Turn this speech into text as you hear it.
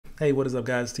Hey, what is up,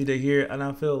 guys? TJ here, and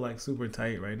I feel like super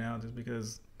tight right now just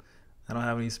because I don't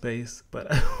have any space, but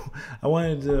I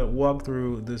wanted to walk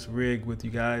through this rig with you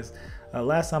guys.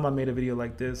 Last time I made a video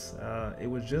like this, it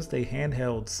was just a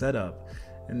handheld setup,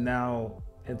 and now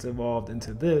it's evolved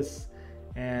into this,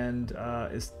 and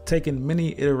it's taken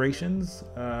many iterations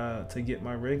to get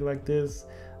my rig like this.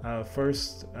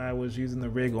 First, I was using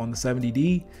the rig on the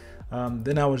 70D,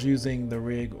 then I was using the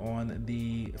rig on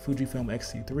the Fujifilm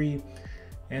X-T3,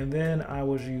 and then I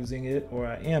was using it, or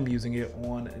I am using it,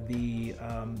 on the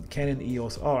Canon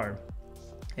EOS R.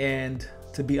 And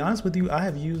to be honest with you, I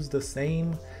have used the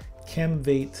same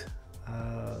CAMVATE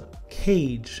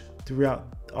cage throughout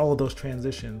all of those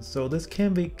transitions. So this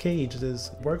CAMVATE cage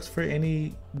works for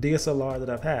any DSLR that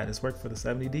I've had. It's worked for the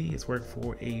 70D, it's worked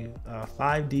for a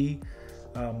 5D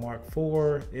Mark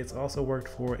IV, it's also worked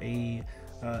for a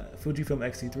Fujifilm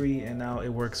X-T3, and now it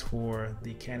works for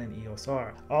the Canon EOS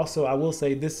R. Also, I will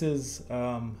say this is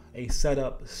a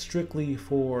setup strictly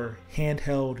for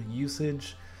handheld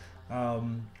usage.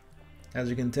 As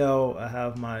you can tell, I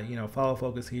have my follow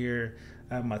focus here,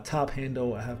 I have my top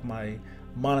handle, I have my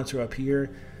monitor up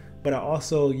here, but I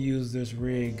also use this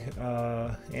rig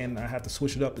and I have to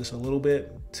switch it up just a little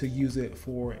bit to use it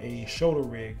for a shoulder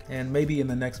rig. And maybe in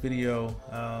the next video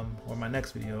or my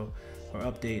next video or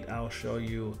update, I'll show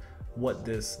you what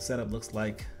this setup looks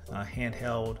like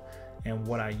handheld and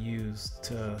what I use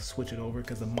to switch it over,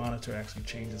 because the monitor actually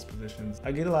changes positions.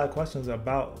 I get a lot of questions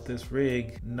about this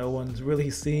rig. No one's really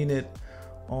seen it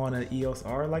on an EOS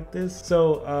R like this.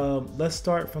 So let's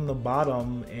start from the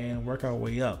bottom and work our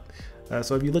way up.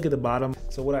 So if you look at the bottom,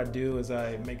 so what I do is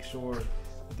I make sure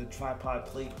the tripod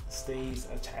plate stays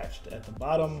attached at the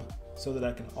bottom so that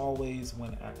I can always,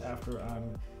 after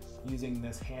I'm using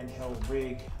this handheld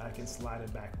rig, I can slide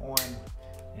it back on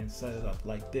and set it up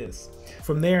like this.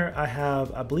 From there,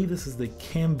 I believe this is the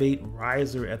CAMVATE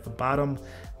riser at the bottom.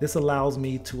 This allows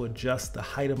me to adjust the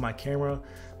height of my camera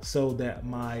so that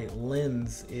my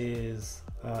lens is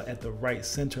at the right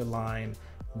center line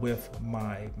with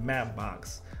my matte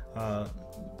box.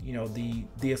 The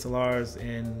DSLRs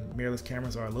and mirrorless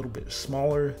cameras are a little bit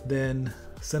smaller than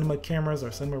cinema cameras or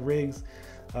cinema rigs.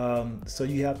 So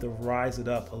you have to rise it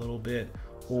up a little bit,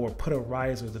 or put a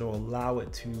riser that will allow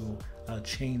it to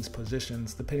change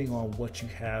positions depending on what you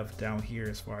have down here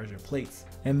as far as your plates.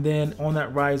 And then on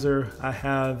that riser, I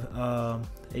have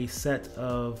a set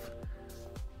of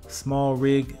small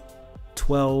rig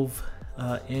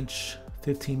 12-inch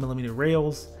 15mm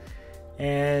rails,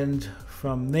 and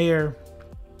from there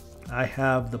I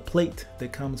have the plate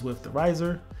that comes with the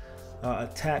riser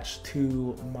attached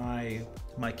to my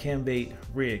CAMVATE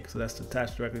rig. So that's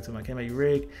attached directly to my CAMVATE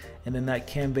rig, and then that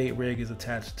CAMVATE rig is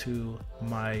attached to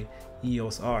my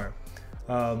EOS R.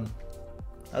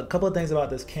 A couple of things about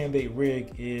this CAMVATE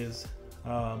rig is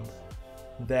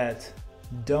that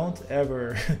don't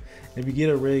ever, if you get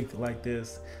a rig like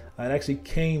this, it actually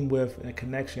came with a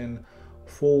connection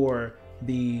for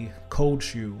the cold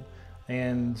shoe,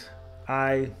 and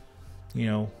I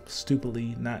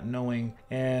stupidly not knowing,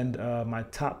 and my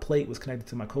top plate was connected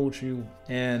to my cold shoe,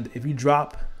 and if you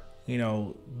drop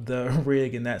the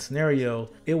rig in that scenario,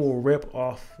 it will rip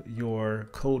off your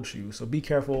cold shoe. So be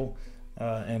careful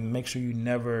and make sure you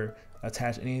never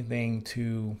attach anything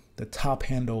to the top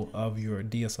handle of your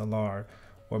DSLR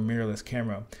or mirrorless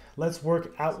camera. Let's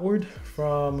work outward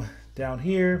from down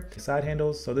here. Side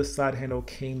handles. So this side handle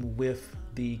came with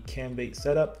the CAMVATE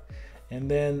setup. And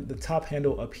then the top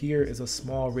handle up here is a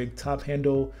small rig top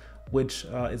handle, which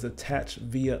is attached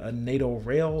via a NATO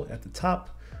rail at the top.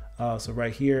 So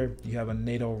right here, you have a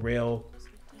NATO rail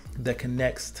that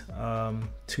connects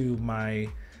to my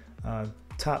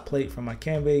top plate from my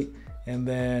CAMVATE, and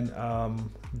then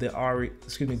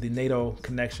the NATO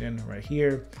connection right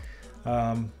here.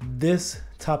 This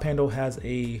top handle has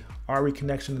a RE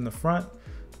connection in the front,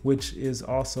 which is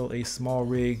also a small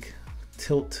rig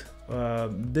tilt.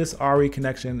 This RE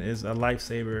connection is a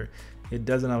lifesaver. It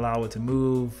doesn't allow it to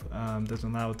move, doesn't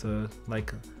allow it to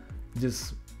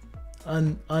just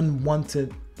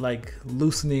unwanted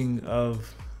loosening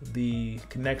of the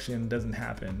connection doesn't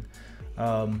happen.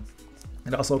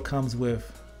 It also comes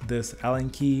with this Allen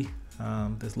key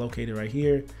that's located right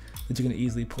here that you can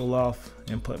easily pull off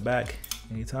and put back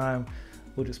anytime,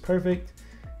 which is perfect.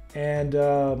 And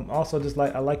also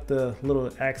I like the little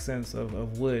accents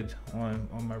of wood on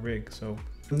my rig. So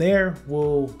from there,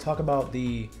 we'll talk about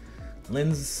the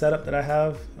lens setup that I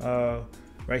have.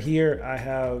 Right here, I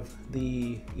have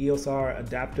the EOS R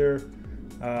adapter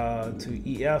to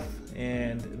EF,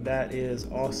 and that is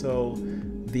also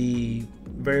the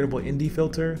variable ND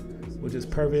filter, which is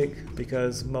perfect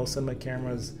because most cinema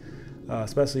cameras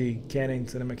especially Canon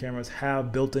cinema cameras,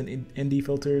 have built-in ND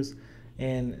filters,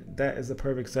 and that is the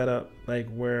perfect setup, like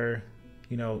where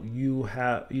you don't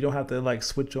have to like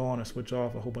switch on or switch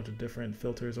off a whole bunch of different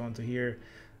filters onto here.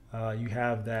 You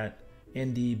have that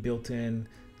ND built in,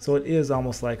 so it is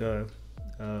almost like a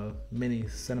mini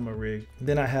cinema rig.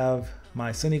 Then I have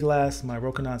my Cine glass, my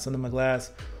Rokinon cinema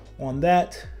glass on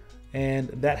that, and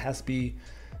that has to be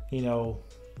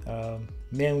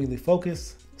manually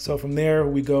focused. So from there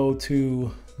we go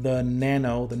to the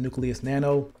Nano, the Nucleus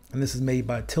Nano, and this is made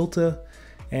by Tilta.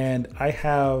 And I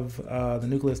have the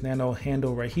Nucleus Nano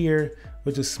handle right here,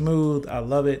 which is smooth. I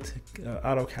love it.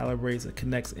 Auto calibrates, it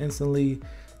connects instantly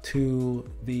to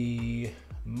the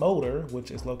motor,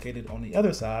 which is located on the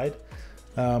other side,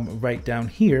 right down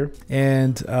here.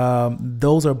 And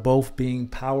those are both being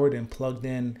powered and plugged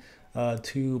in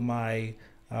to my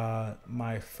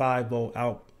 5-volt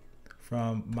out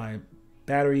from my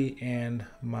battery and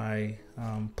my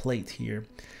plate here.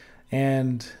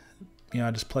 And I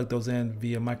just plug those in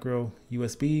via micro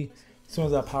USB. As soon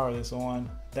as I power this on,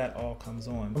 that all comes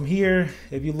on. From here,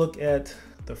 if you look at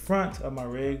the front of my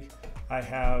rig, I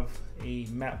have a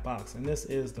matte box, and this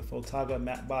is the Fotaga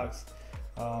matte box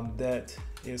that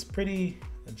is pretty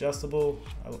adjustable.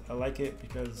 I like it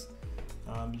because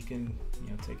you can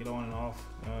take it on and off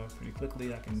pretty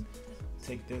quickly. I can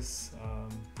take this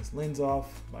lens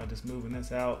off by just moving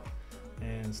this out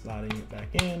and sliding it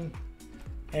back in.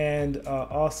 And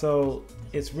also,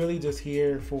 it's really just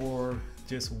here for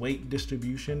just weight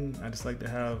distribution. I just like to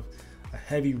have a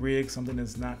heavy rig, something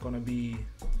that's not going to be,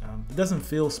 it doesn't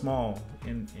feel small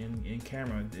in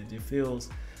camera. It feels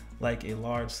like a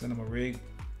large cinema rig.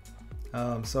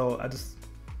 So I just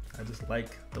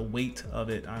like the weight of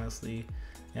it, honestly,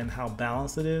 and how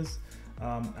balanced it is.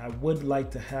 I would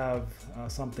like to have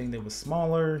something that was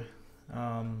smaller,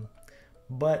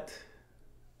 but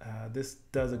this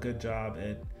does a good job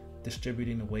at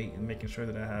distributing the weight and making sure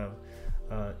that I have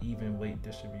even weight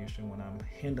distribution when I'm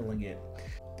handling it.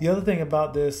 The other thing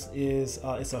about this is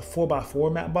it's a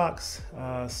 4x4 matte box.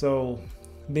 So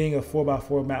being a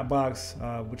 4x4 matte box,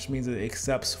 which means it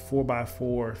accepts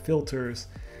 4x4 filters,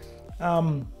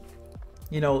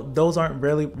 those aren't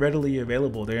readily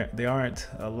available. There aren't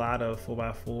a lot of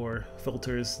 4x4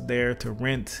 filters there to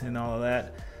rent and all of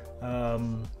that.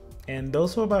 And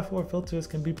those 4x4 filters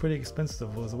can be pretty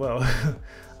expensive as well.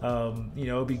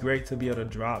 It'd be great to be able to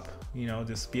drop,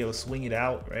 just be able to swing it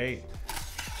out, right?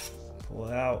 Pull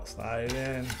it out, slide it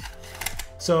in.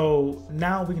 So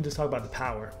now we can just talk about the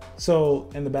power. So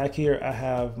in the back here, I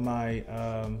have my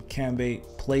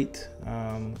CAMVATE plate.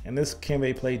 And this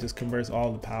CAMVATE plate just converts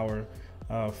all the power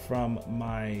from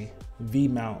my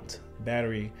V-mount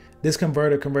battery. This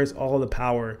converter converts all the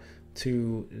power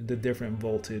to the different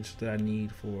voltage that I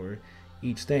need for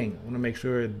each thing. I want to make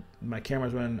sure my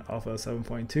camera's running off of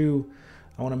 7.2.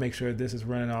 I want to make sure this is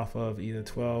running off of either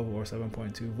 12 or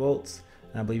 7.2 volts.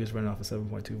 And I believe it's running off of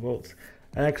 7.2 volts.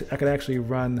 I could actually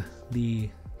run the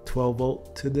 12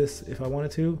 volt to this if I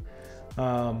wanted to.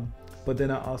 But then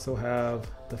I also have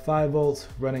the 5 volts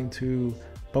running to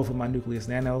both of my Nucleus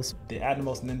Nanos. The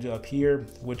Atmos Ninja up here,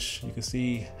 which you can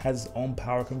see has its own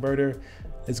power converter,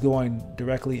 is going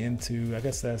directly into, I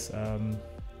guess that's a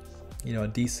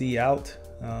DC out.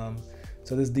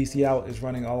 So this DC out is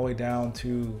running all the way down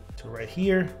to right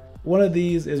here. One of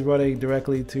these is running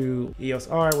directly to EOS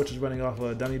R, which is running off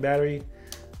a dummy battery,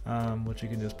 which you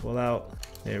can just pull out.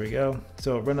 There we go.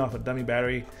 So running off a dummy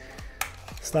battery,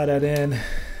 slide that in,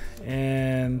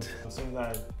 and as soon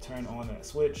as I turn on that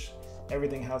switch,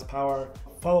 everything has power.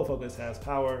 Follow focus has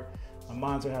power. My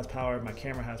monitor has power. My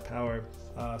camera has power.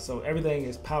 So everything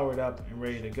is powered up and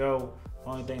ready to go.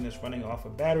 Only thing that's running off a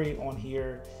battery on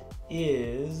here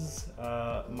is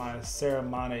my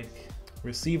Ceramic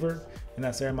receiver, and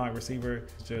that Ceramic receiver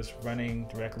is just running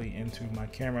directly into my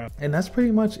camera. And that's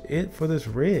pretty much it for this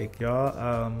rig,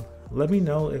 y'all. Let me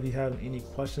know if you have any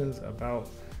questions about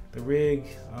the rig.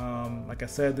 Like I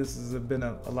said, this has been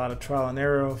a lot of trial and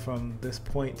error from this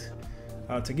point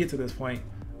to get to this point,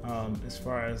 as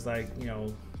far as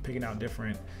picking out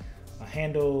different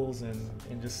handles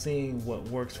and just seeing what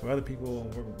works for other people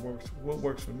and what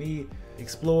works for me.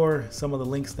 Explore some of the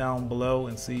links down below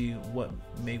and see what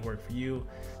may work for you,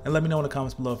 and let me know in the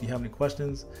comments below if you have any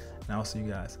questions, and I'll see you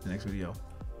guys in the next video.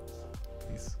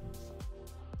 Peace.